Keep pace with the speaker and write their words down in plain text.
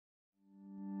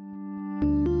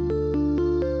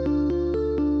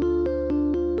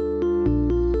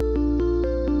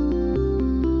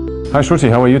Hi Shruti,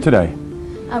 how are you today?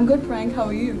 I'm good, Frank. How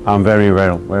are you? I'm very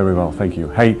well, thank you.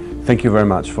 Hey, thank you very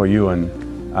much for you and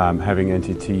having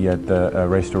NTT at the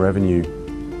Race to Revenue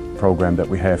program that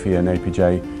we have here in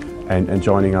APJ and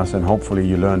joining us, and hopefully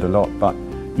you learned a lot. But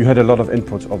you had a lot of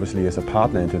inputs obviously as a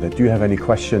partner into that. Do you have any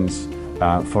questions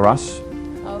for us?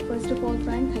 First of all,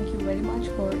 Frank, thank you very much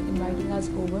for inviting us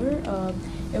over.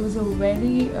 It was a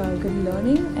very good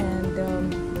learning,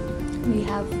 and we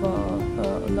have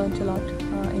learned a lot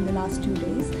in the last 2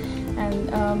 days. And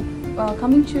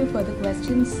coming to further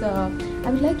questions, I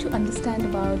would like to understand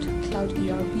about Cloud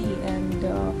ERP,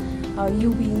 and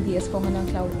you being the S/4HANA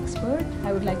Cloud expert,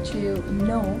 I would like to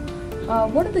know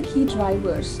what are the key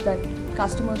drivers that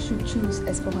customers should choose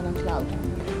S/4HANA Cloud?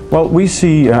 Well, we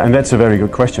see, and that's a very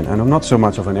good question, and I'm not so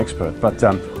much of an expert, but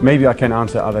maybe I can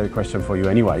answer other question for you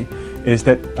anyway, is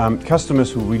that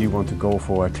customers who really want to go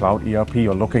for a Cloud ERP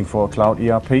or looking for a Cloud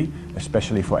ERP,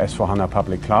 especially for S/4HANA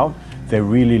Public Cloud, they're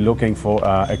really looking for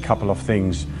a couple of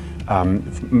things.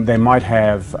 They might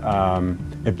have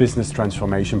a business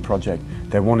transformation project.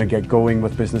 They want to get going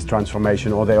with business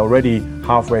transformation, or they're already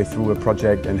halfway through a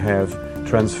project and have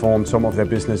transformed some of their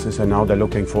businesses, and now they're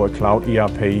looking for a Cloud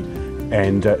ERP.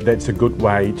 And that's a good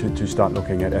way to start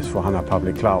looking at S/4HANA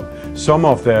Public Cloud. Some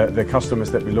of the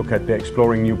customers that we look at, they're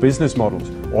exploring new business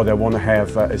models, or they want to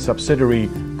have a subsidiary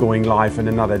going live in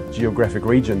another geographic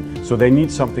region. So they need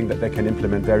something that they can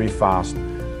implement very fast,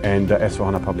 and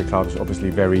S/4HANA Public Cloud is obviously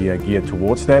very geared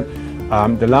towards that.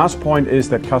 The last point is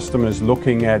that customers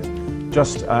looking at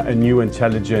just a new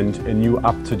intelligent, a new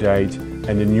up-to-date,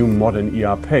 and a new modern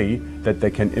ERP that they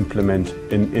can implement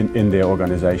in their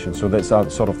organization. So that's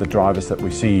sort of the drivers that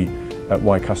we see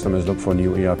why customers look for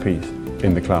new ERPs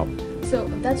in the cloud. So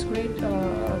that's great,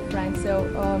 Frank. So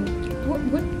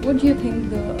what do you think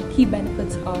the key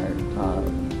benefits are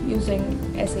using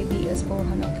SAP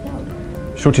S/4HANA Cloud?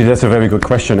 Shruti, that's a very good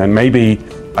question, and maybe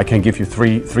I can give you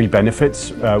three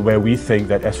benefits where we think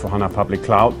that S/4HANA Public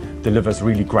Cloud delivers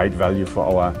really great value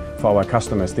for our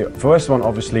customers. The first one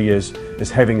obviously is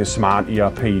having a smart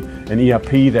ERP, an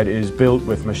ERP that is built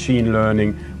with machine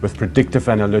learning, with predictive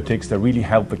analytics that really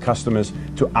help the customers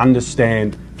to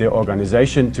understand their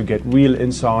organization, to get real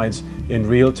insights in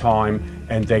real time,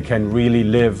 and they can really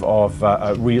live off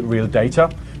real data,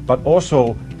 but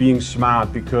also being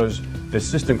smart because the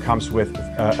system comes with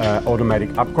automatic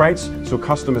upgrades, so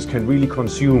customers can really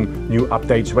consume new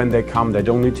updates when they come. They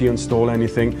don't need to install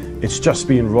anything. It's just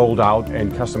being rolled out,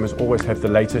 and customers always have the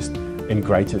latest and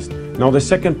greatest. Now, the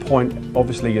second point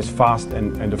obviously is fast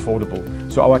and affordable.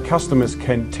 So our customers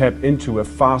can tap into a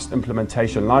fast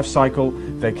implementation lifecycle.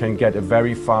 They can get a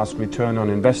very fast return on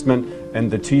investment,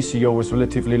 and the TCO is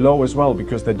relatively low as well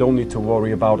because they don't need to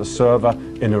worry about a server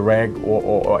in a rack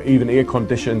or even air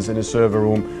conditions in a server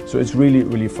room. So it's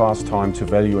really fast time to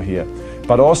value here.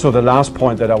 But also the last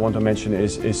point that I want to mention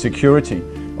is security.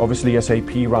 Obviously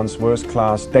SAP runs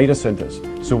world-class data centers,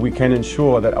 so we can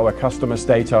ensure that our customers'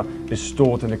 data is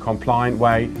stored in a compliant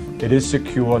way. It is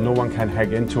secure, no one can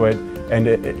hack into it, and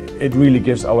it really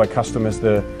gives our customers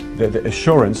the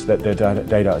assurance that their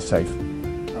data is safe.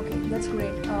 Okay, that's great.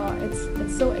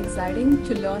 It's so exciting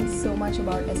to learn so much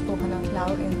about S/4HANA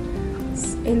Cloud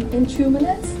in 2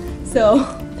 minutes. So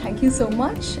thank you so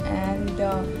much, and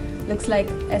looks like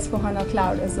S/4HANA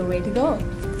Cloud is the way to go.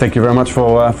 Thank you very much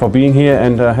for being here,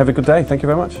 and have a good day. Thank you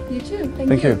very much. You too.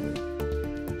 Thank you.